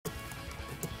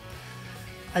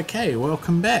Okay,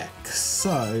 welcome back.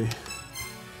 So,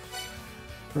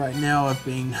 right now I've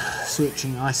been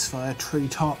searching Icefire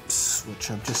treetops, which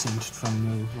I've just entered from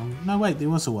the wrong... No, wait, there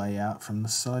was a way out from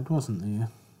this side, wasn't there?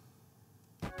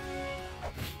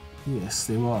 Yes,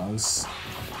 there was.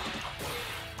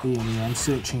 But anyway, I'm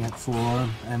searching it for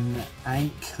an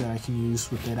ink that I can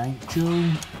use with that ink jewel.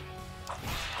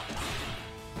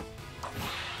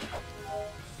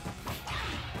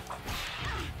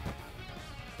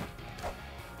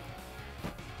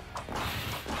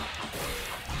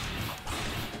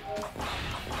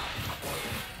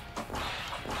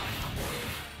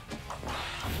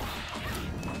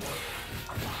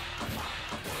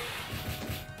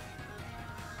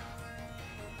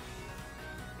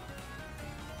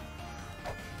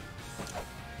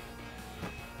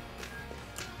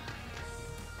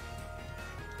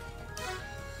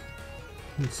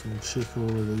 So check all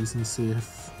of these and see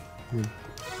if we've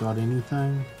got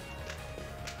anything.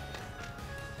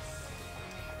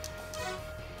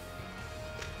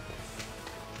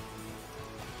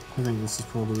 I think this is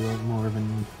probably like more of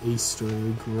an Easter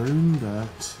egg room,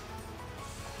 but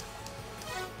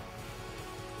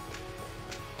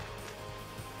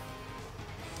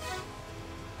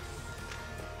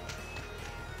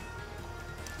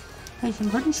hey, I'm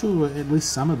pretty sure at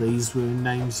least some of these were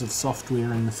names of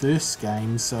software in the first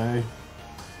game, so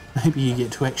maybe you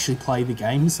get to actually play the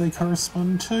games they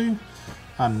correspond to?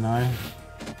 I don't know.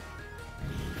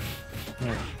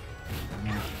 Yeah,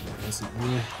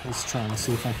 I was trying to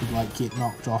see if I could like get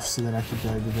knocked off so that I could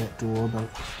go to that door, but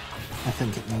I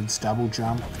think it needs double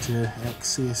jump to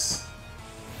access.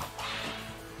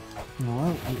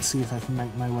 Well, let's see if I can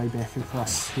make my way back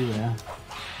across here.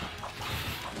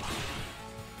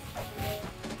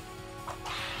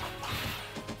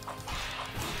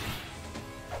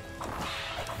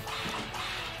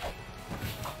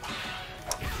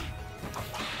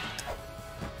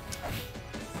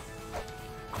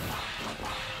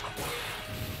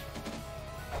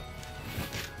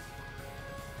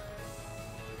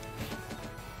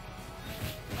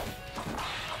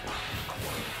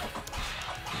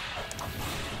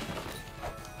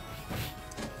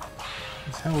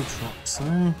 Hell drops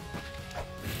though.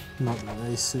 Not that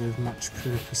they serve much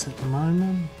purpose at the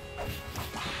moment.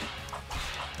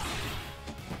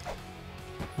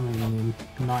 I mean,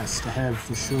 they're nice to have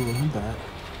for sure, but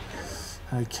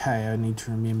okay, I need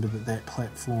to remember that that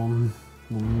platform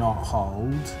will not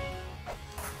hold.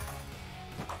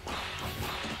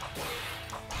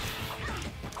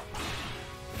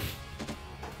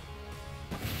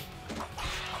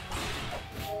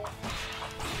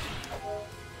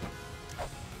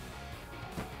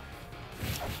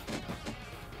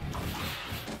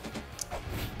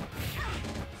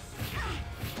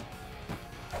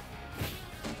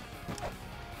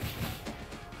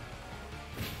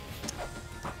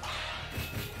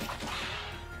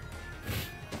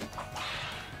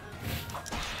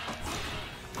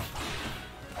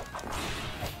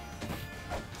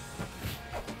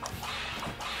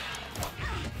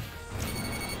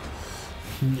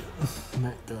 Yeah,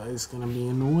 that guy's gonna be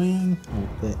annoying.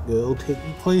 Or that girl,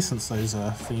 technically, since those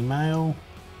are female.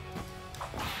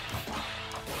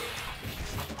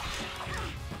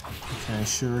 Okay,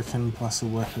 shuriken plus a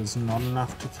whip is not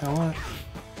enough to kill it.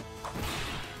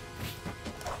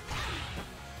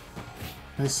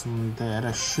 Based on that,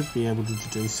 I should be able to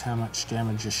deduce how much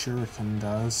damage a shuriken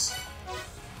does.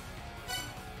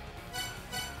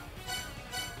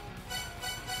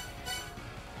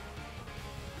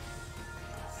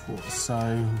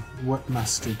 So, whip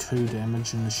must do 2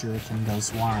 damage and the shuriken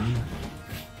does 1.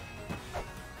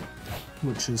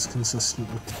 Which is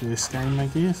consistent with the first game, I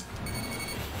guess.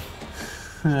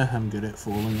 I'm good at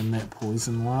falling in that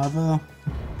poison lava.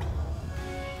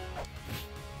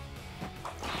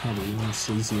 Probably almost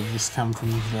easier to just come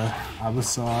from the other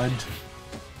side.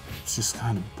 It's just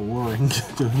kind of boring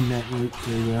doing that route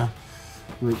through the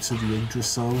roots of the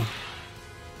Yggdrasil.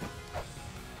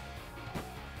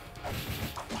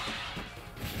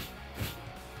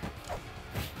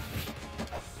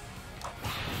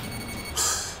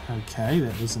 Okay,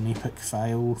 that was an epic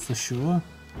fail for sure.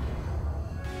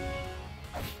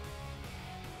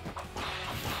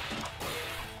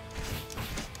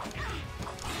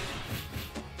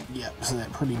 Yep, so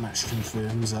that pretty much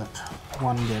confirms it.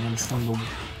 1 damage from the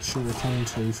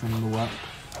shuriken, 2 from the whip.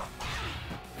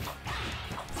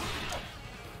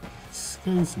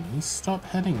 Excuse me, stop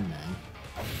hitting me.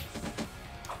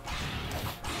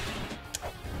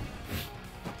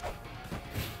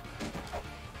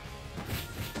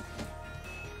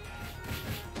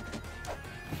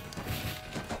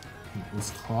 That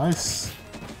was close.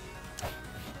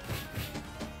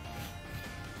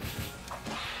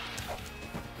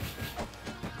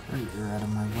 You're out of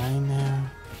my way now.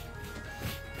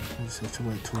 I just have to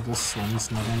wait till this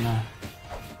one's not in a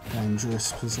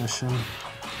dangerous position.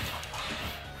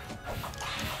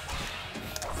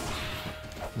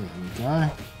 There we go.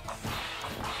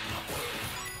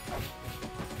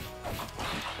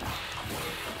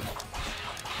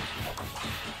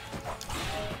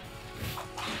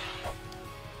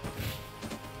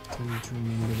 I need to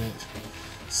remember that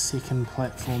second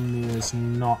platform there is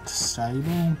not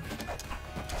stable.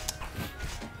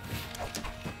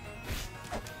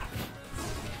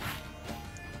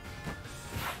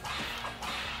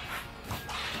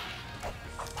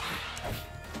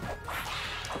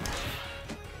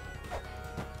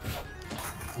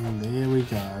 And there we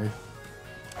go.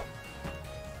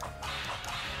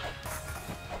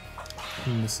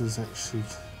 And this is actually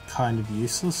kind of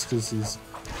useless because there's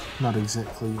not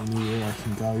exactly anywhere I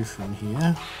can go from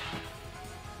here.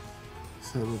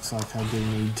 So it looks like I do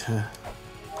need to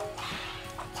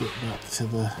get back to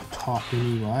the top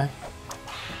anyway.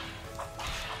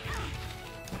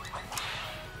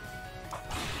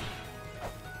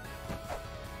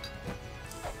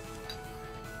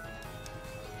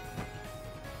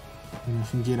 And I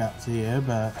can get up there,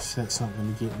 but that's not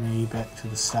going to get me back to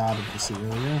the start of this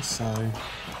area, so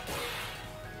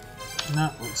no,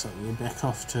 looks like we're back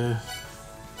off to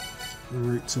the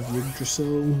roots of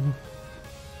Yggdrasil.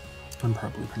 I'm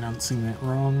probably pronouncing that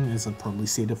wrong, as I've probably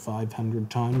said it 500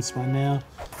 times by now.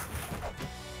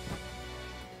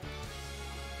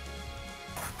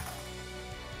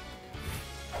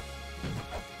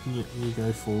 Yep, there you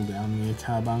go, fall down there,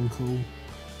 carbuncle.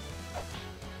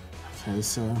 Okay,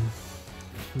 so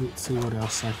let's see what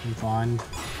else I can find.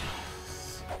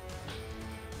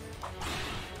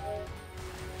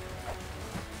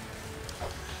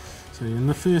 So in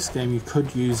the first game you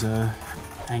could use a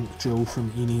Ankh jewel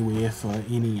from anywhere for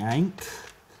any Ankh,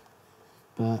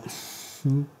 but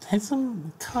it has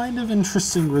some kind of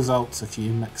interesting results if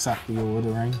you mix up the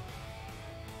ordering.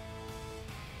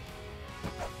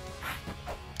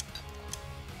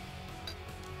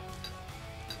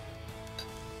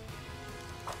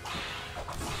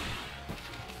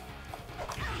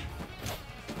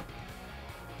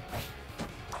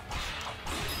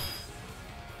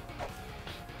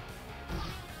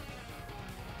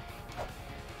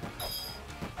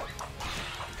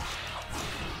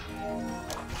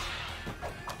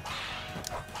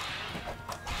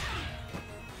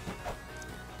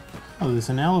 Oh, there's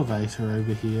an elevator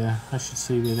over here. I should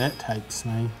see where that takes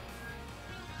me.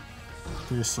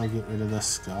 First I'll get rid of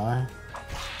this guy.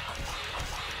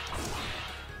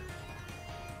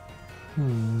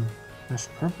 I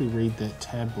should probably read that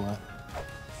tablet.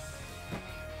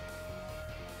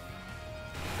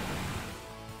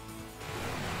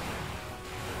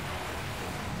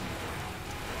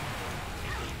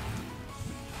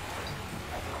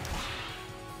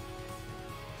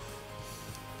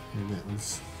 Yeah, that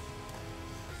was...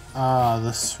 Ah,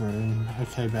 this room.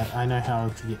 Okay, but I know how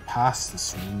to get past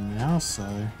this room now, so...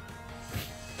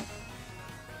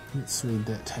 Let's read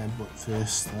that tablet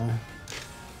first, though.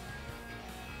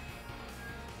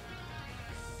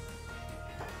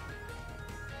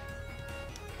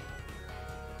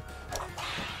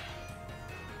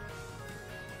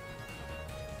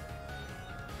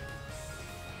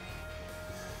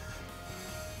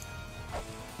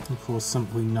 Of course,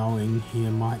 simply knowing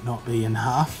here might not be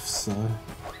enough, so...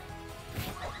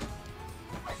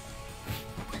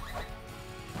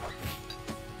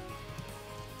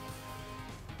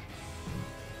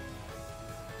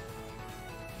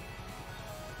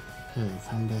 Okay,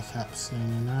 come back up soon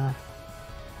enough.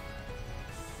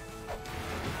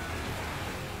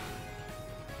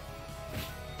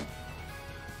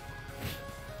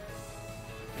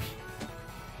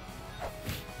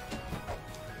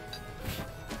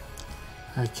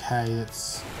 Okay,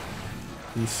 that's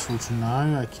useful to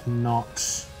know. I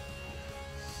cannot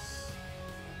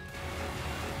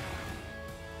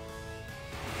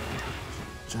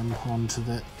jump onto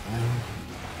that thing.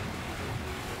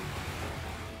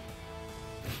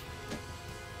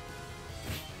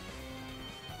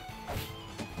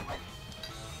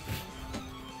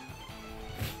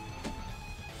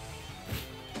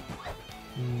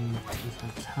 If I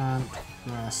can't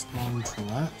grasp onto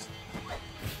it,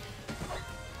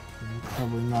 I'm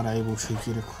probably not able to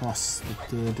get across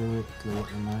there directly at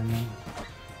the moment.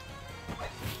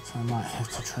 So I might have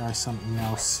to try something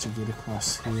else to get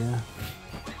across here.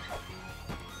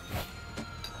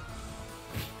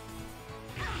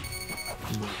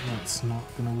 But that's not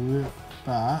going to work,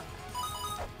 but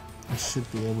I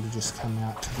should be able to just come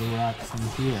out to the right from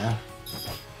here.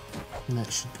 And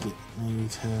that should get me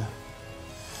to...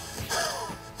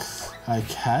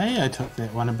 Okay, I took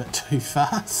that one a bit too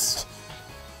fast.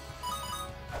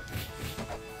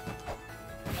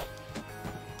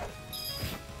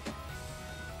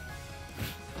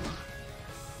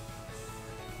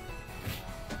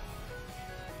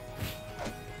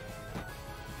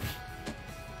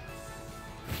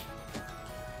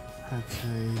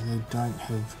 Okay, they don't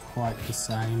have quite the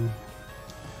same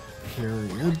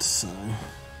period, so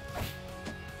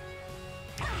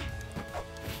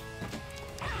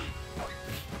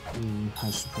I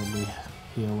should probably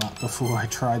heal up before I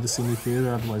try this any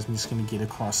further, otherwise I'm just going to get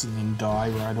across and then die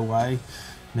right away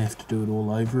and have to do it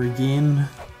all over again.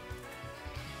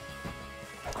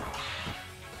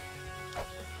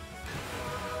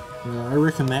 Yeah, I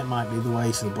reckon that might be the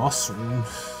way to the boss room,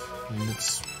 and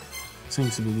it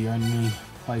seems to be the only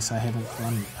place I haven't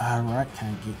gone. Ah, right,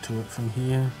 can't get to it from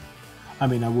here. I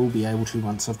mean, I will be able to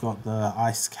once I've got the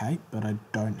ice cape, but I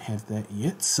don't have that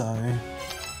yet, so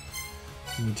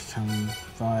I need to come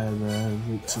via the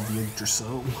roots of the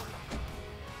Yggdrasil.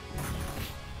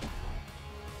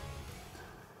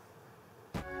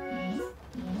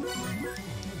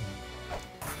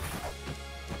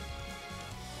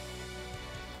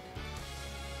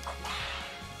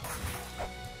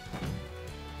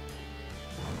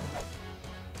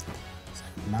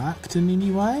 Marked in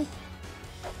any way?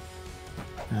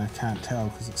 No, I can't tell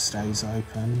because it stays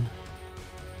open.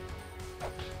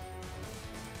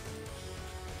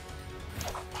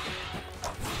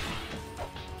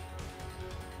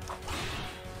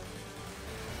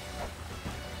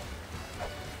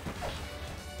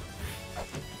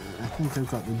 I think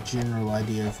I've got the general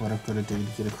idea of what I've got to do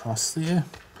to get across there.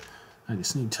 I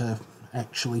just need to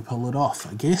actually pull it off,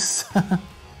 I guess.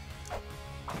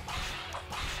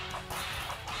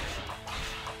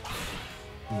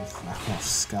 Oh, fuck off,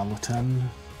 skeleton.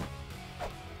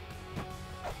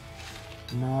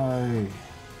 No.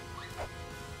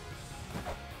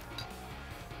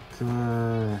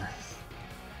 Grrr.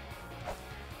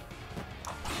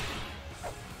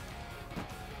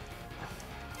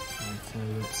 Okay,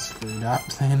 that's screwed up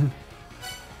then.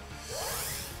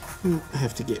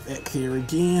 Have to get back there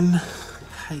again.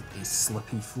 I hate these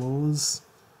slippy floors.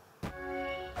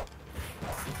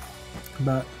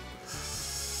 But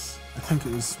I think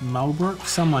it was Mulbrook,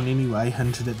 someone anyway,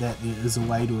 hinted at that there is a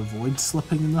way to avoid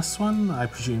slipping in this one. I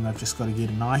presume I've just got to get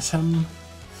an item.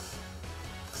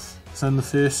 So in the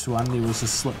first one there was a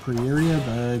slippery area,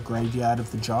 the graveyard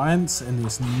of the giants, and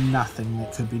there's nothing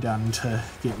that could be done to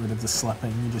get rid of the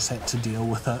slipping, you just had to deal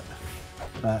with it.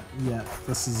 But yeah,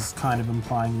 this is kind of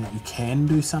implying that you can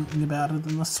do something about it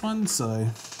in this one, so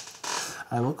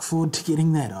I look forward to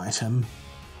getting that item.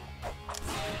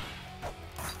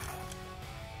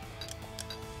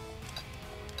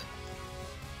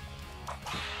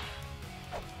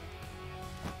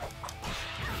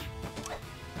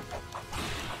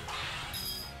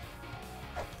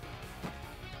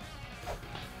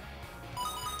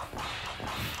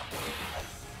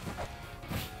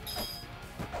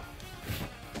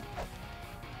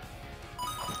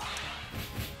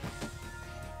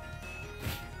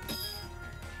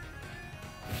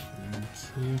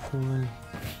 Carefully.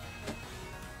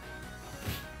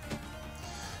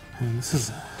 And this is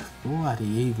a bloody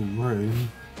evil room.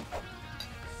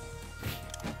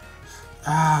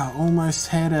 Ah, almost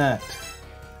had it.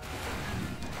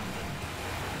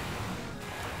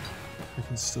 I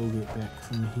can still get back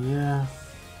from here.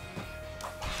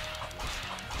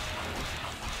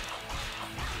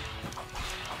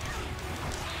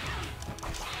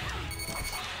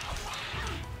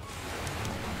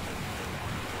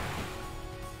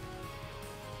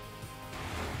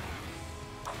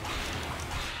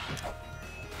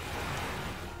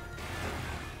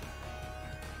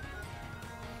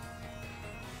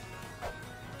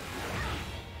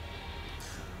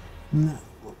 That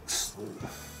looks...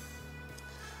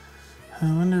 I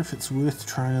wonder if it's worth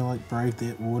trying to like brave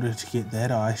that water to get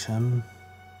that item.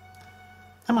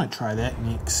 I might try that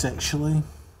next actually.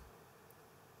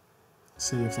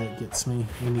 See if that gets me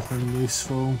anything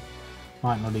useful.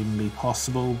 Might not even be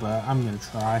possible, but I'm gonna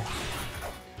try.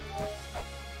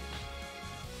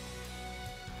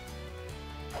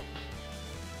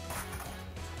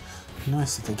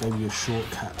 Nice that they gave you a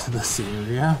shortcut to this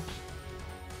area.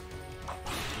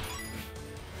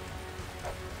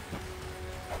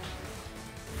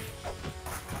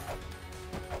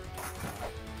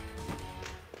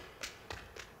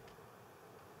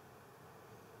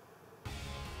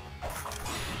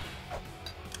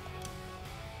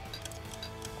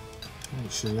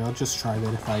 Actually, I'll just try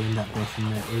that if I end up back in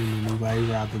that room anyway,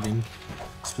 rather than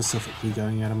specifically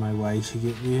going out of my way to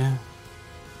get there.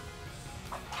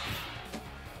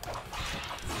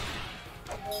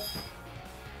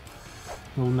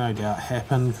 will no doubt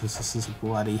happen because this is a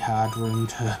bloody hard room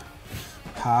to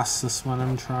pass, this one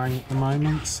I'm trying at the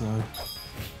moment, so...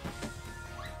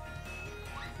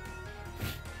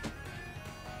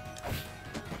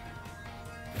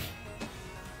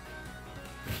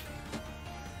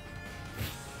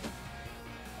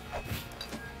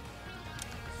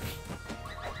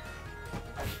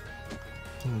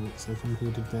 Oh, looks like I'm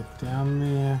headed back down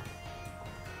there.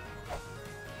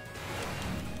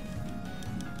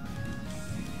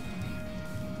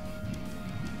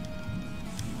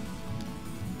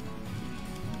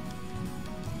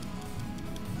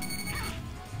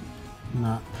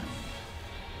 No,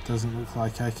 doesn't look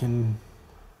like I can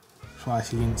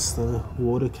fight against the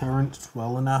water current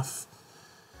well enough.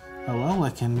 Oh well, I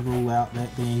can rule out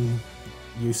that being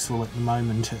useful at the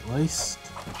moment at least.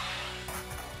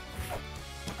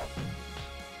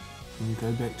 And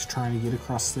go back to trying to get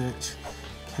across that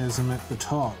chasm at the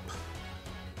top.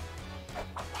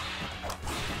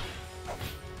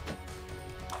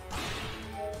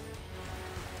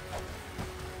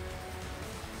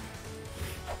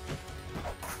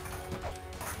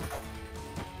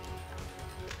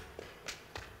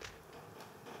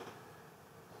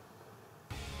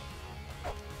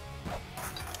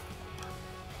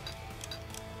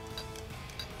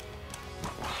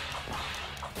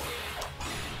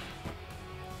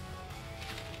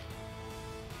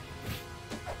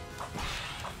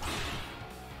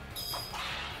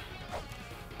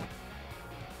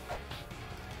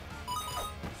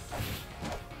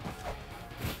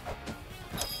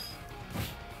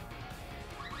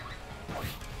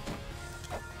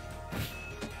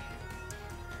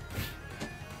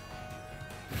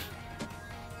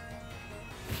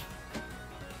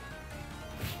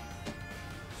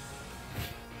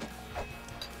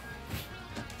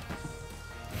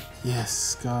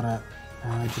 Yes, got it.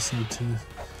 I just need to...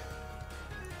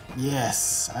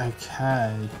 Yes,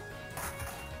 okay.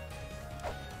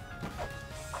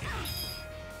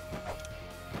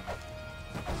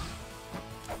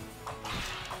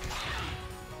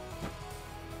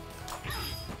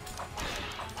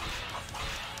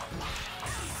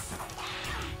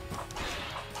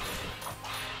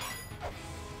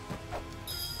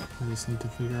 I just need to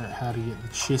figure out how to get the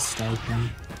chest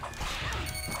open.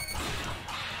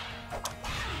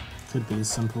 Could be as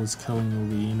simple as killing all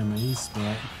the enemies,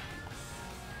 but...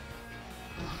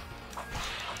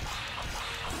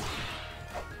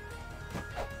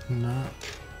 No.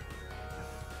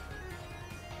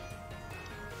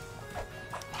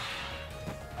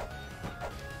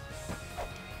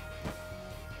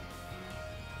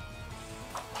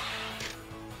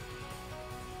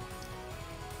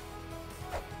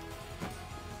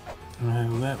 Well,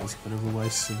 that was a bit of a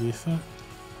waste of effort.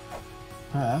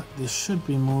 But there should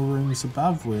be more rooms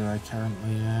above where I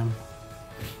currently am.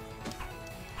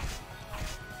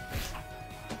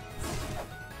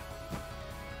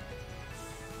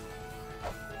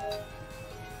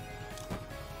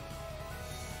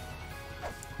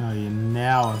 Oh yeah,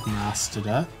 now I've mastered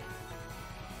it.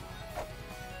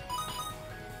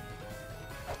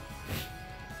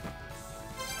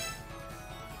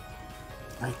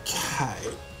 Okay,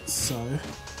 so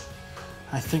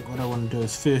I think what I want to do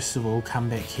is first of all come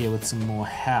back here with some more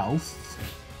health.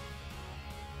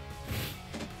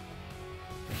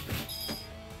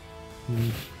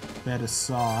 And that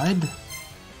aside,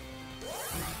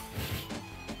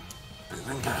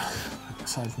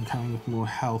 aside from coming with more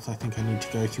health, I think I need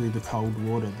to go through the cold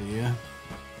water there.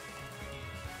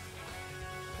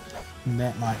 And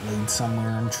that might lead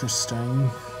somewhere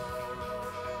interesting.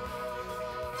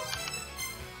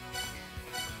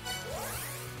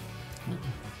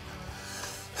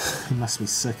 You must be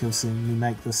sick of seeing me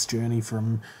make this journey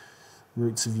from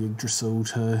Roots of Yggdrasil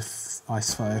to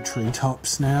Icefire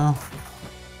Treetops now.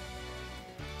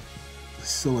 I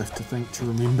still have to think to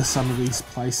remember some of these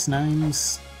place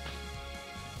names.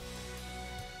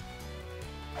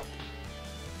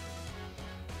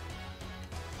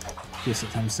 Guess it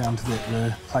comes down to that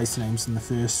the place names in the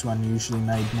first one usually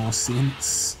made more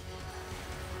sense.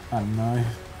 I don't know.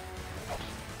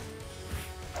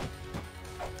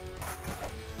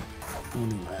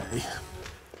 Anyway,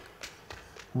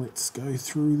 let's go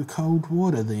through the cold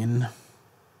water then.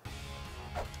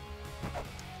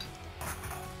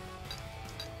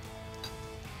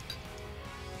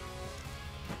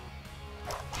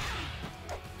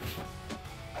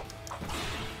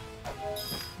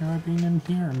 Have I been in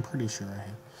here? I'm pretty sure I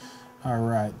have.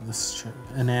 Alright, this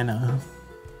Anana.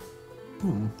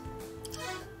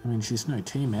 I mean, she's no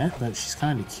T-Mat, but she's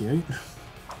kind of cute.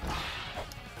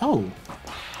 Oh!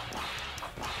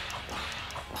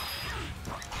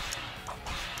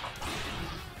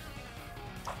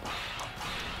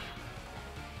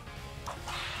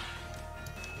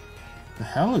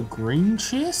 hell? A green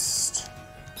chest?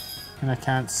 And I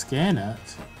can't scan it?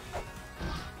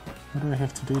 What do I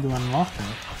have to do to unlock it?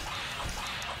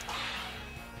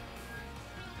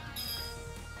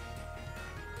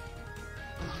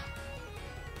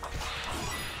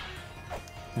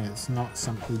 Yeah, it's not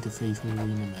simply defeat all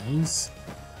enemies.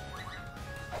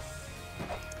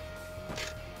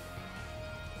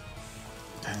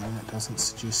 Okay, that doesn't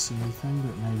suggest anything,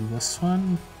 but maybe this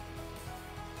one?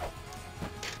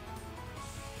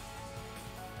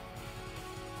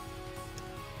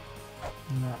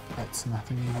 No, that's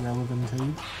nothing relevant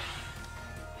either.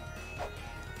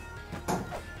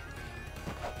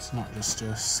 It's not just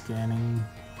a scanning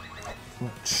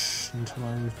glitch until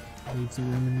I leave the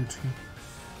room into.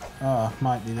 Oh, it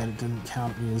might be that it didn't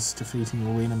count me as defeating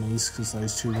all enemies because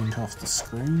those two went off the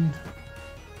screen.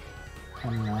 I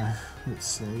don't know. Let's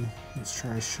see. Let's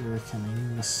try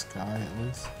shurikening this guy at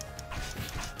least.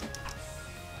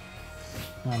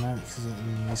 Oh no, because it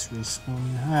enemies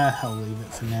respawn. I'll leave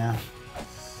it for now.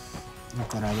 I've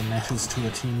got other matters to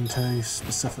attend to,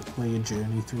 specifically a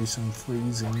journey through some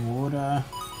freezing water.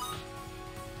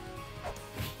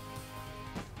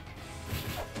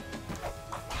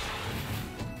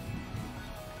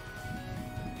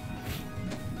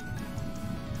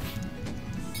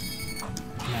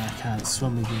 No, I can't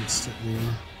swim against it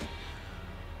there.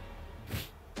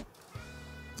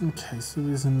 Okay, so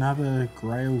there's another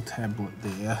Grail tablet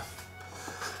there.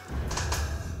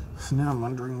 So now I'm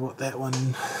wondering what that one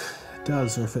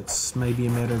does, or if it's maybe a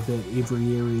matter of that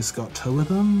every area's got two of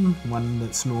them, one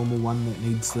that's normal, one that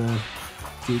needs the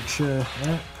future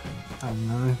app. I don't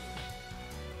know.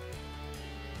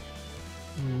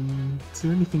 Is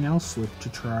there anything else left to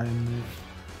try in there?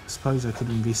 I suppose I could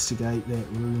investigate that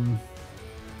room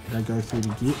that I go through to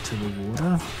get to the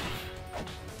water.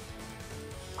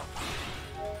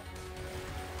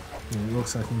 Yeah, it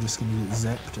looks like I'm just going to get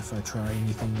zapped if I try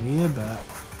anything there, but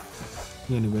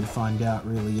the only way to find out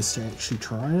really is to actually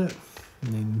try it.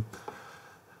 And then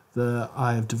the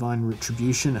Eye of Divine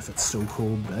Retribution, if it's still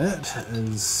called that,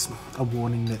 is a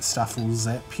warning that stuff will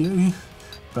zap you,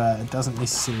 but it doesn't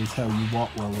necessarily tell you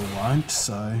what will or won't,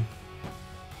 so...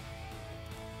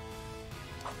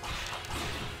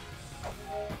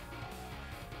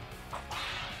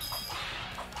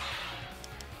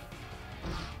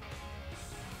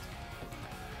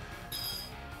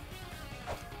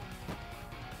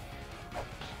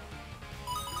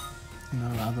 No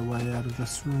other way out of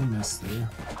this room, is there?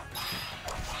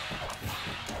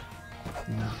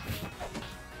 No.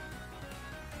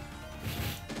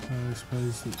 So I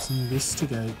suppose let's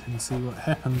investigate and see what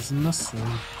happens in this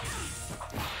room.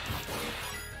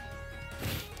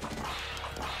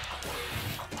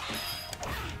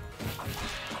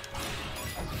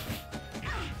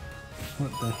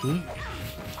 What the heck?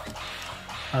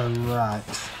 Oh,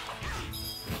 right.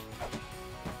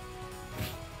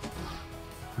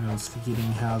 I was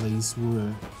forgetting how these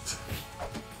worked.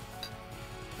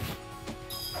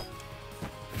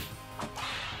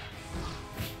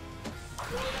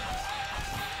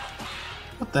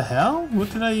 What the hell? What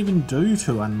did I even do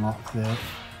to unlock that?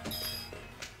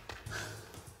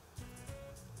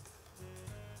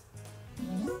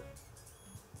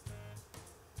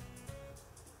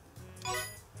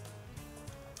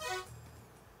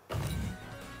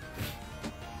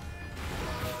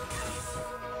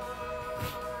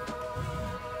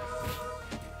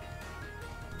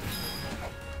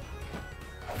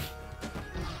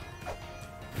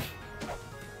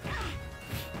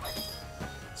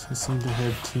 I seem to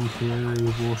have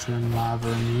temporary water and lava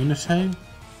immunity.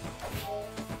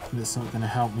 That's not going to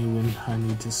help me when I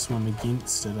need to swim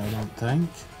against it, I don't think.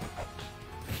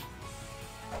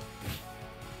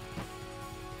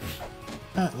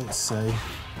 But let's see.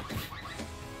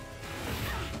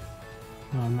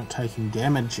 Well, I'm not taking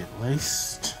damage at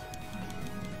least.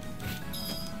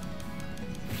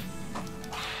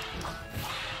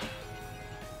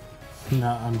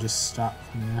 No, I'm just stuck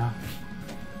now.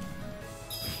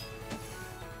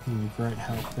 Great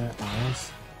help that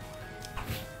was.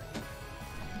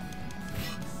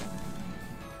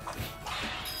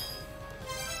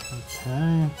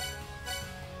 Okay.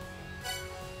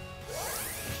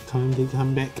 Time to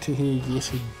come back to here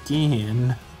yet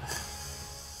again.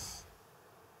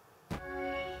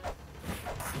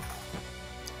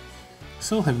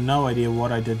 Still have no idea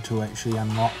what I did to actually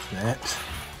unlock that.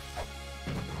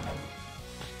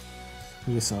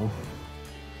 I guess I'll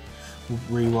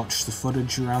rewatch the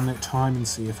footage around that time and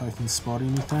see if I can spot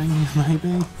anything,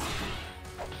 maybe.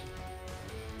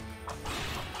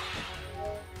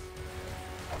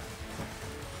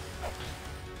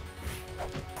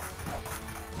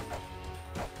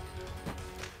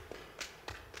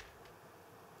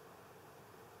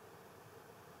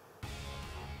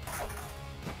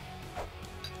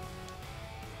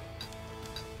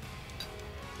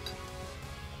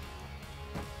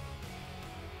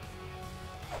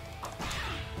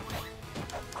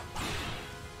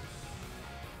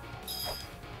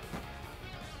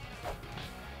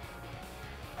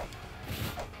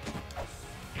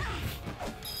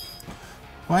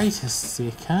 Wait a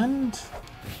second.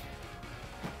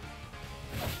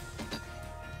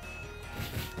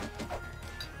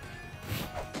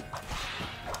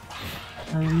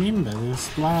 I remember there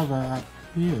was lava up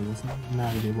here, wasn't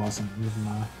there? No, there wasn't. Never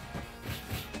mind.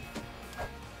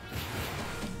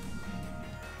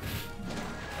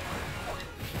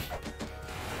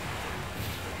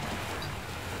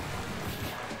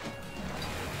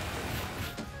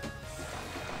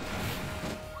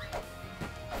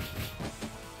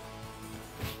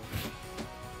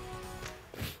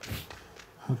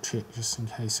 I'll check just in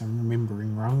case I'm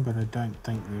remembering wrong, but I don't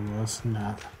think there was.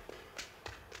 No.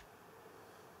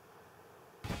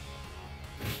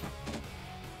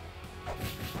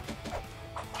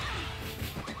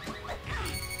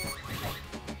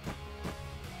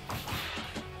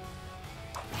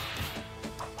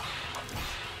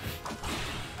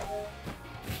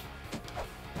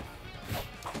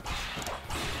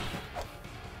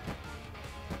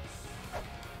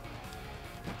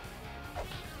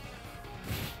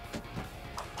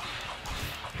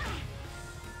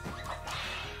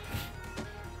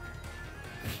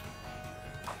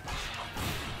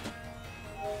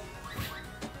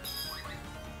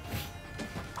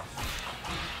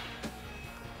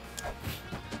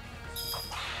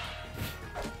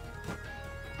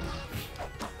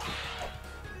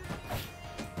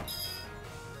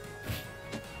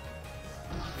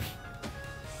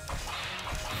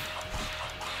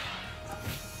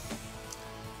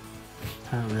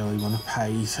 I don't really want to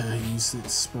pay to use that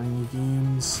spring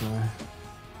again, so...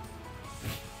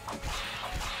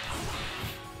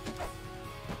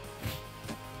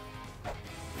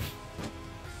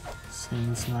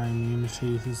 Seems my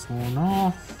immunity has worn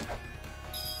off.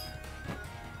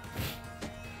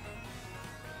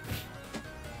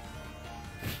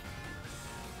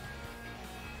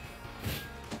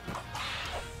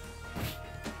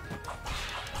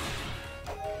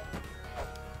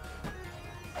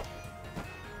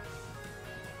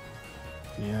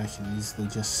 Yeah, I can easily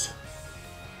just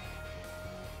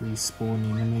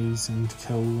respawn enemies and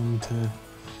kill them to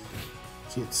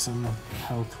get some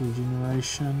health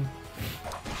regeneration.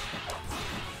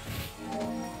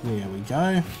 There we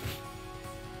go.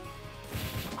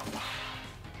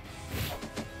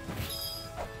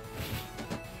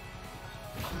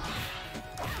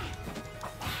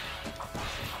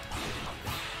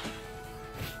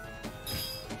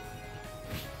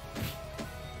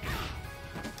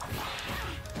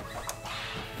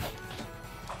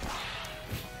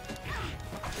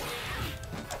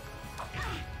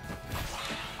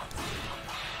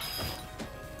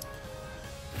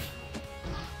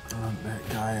 That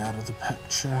guy out of the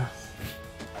picture.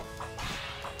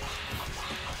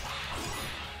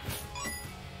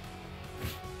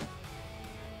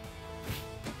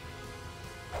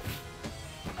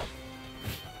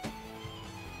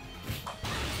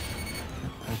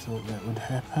 I thought that would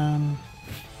happen.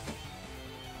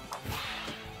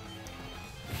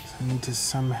 So I need to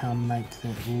somehow make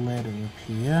that ladder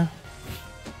appear,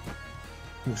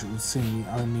 which would seem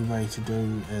the only way to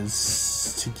do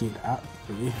is to get up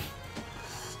there.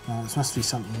 This must be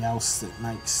something else that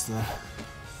makes the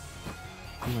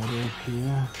ladder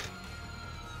appear.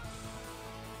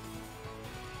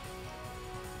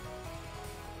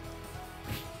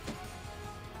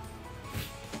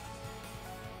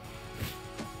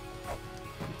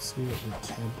 Let's see what the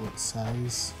tablet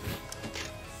says.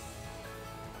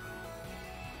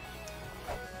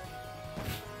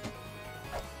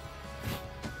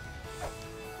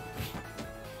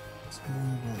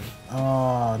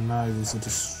 Oh no, there's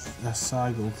a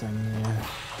cycle thing there.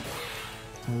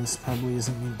 So this probably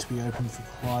isn't meant to be open for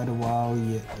quite a while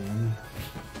yet then.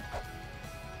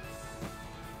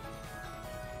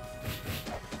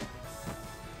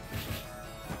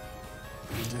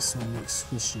 I guess my next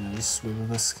question is whether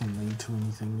this can lead to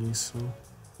anything useful.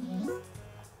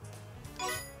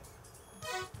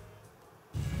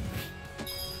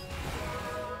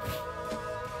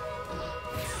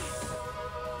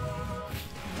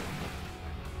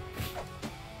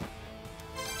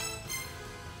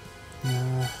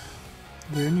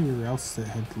 Is there anywhere else that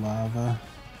had lava?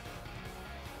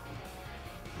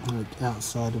 Like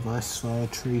outside of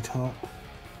Icefire Treetop?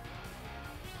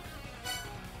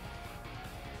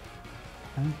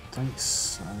 I don't think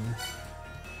so.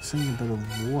 I've seen a bit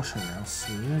of water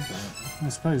elsewhere, but I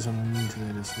suppose I'm immune to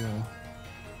that as well.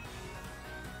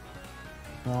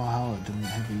 Oh, hell, it didn't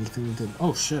have anything to...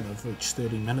 Oh shit, I've reached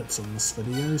 30 minutes on this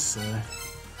video, so...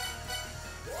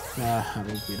 I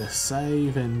will better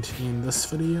save and end this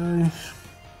video.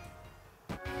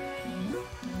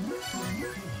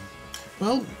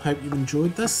 Well, hope you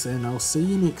enjoyed this, and I'll see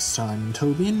you next time.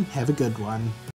 Until then, have a good one.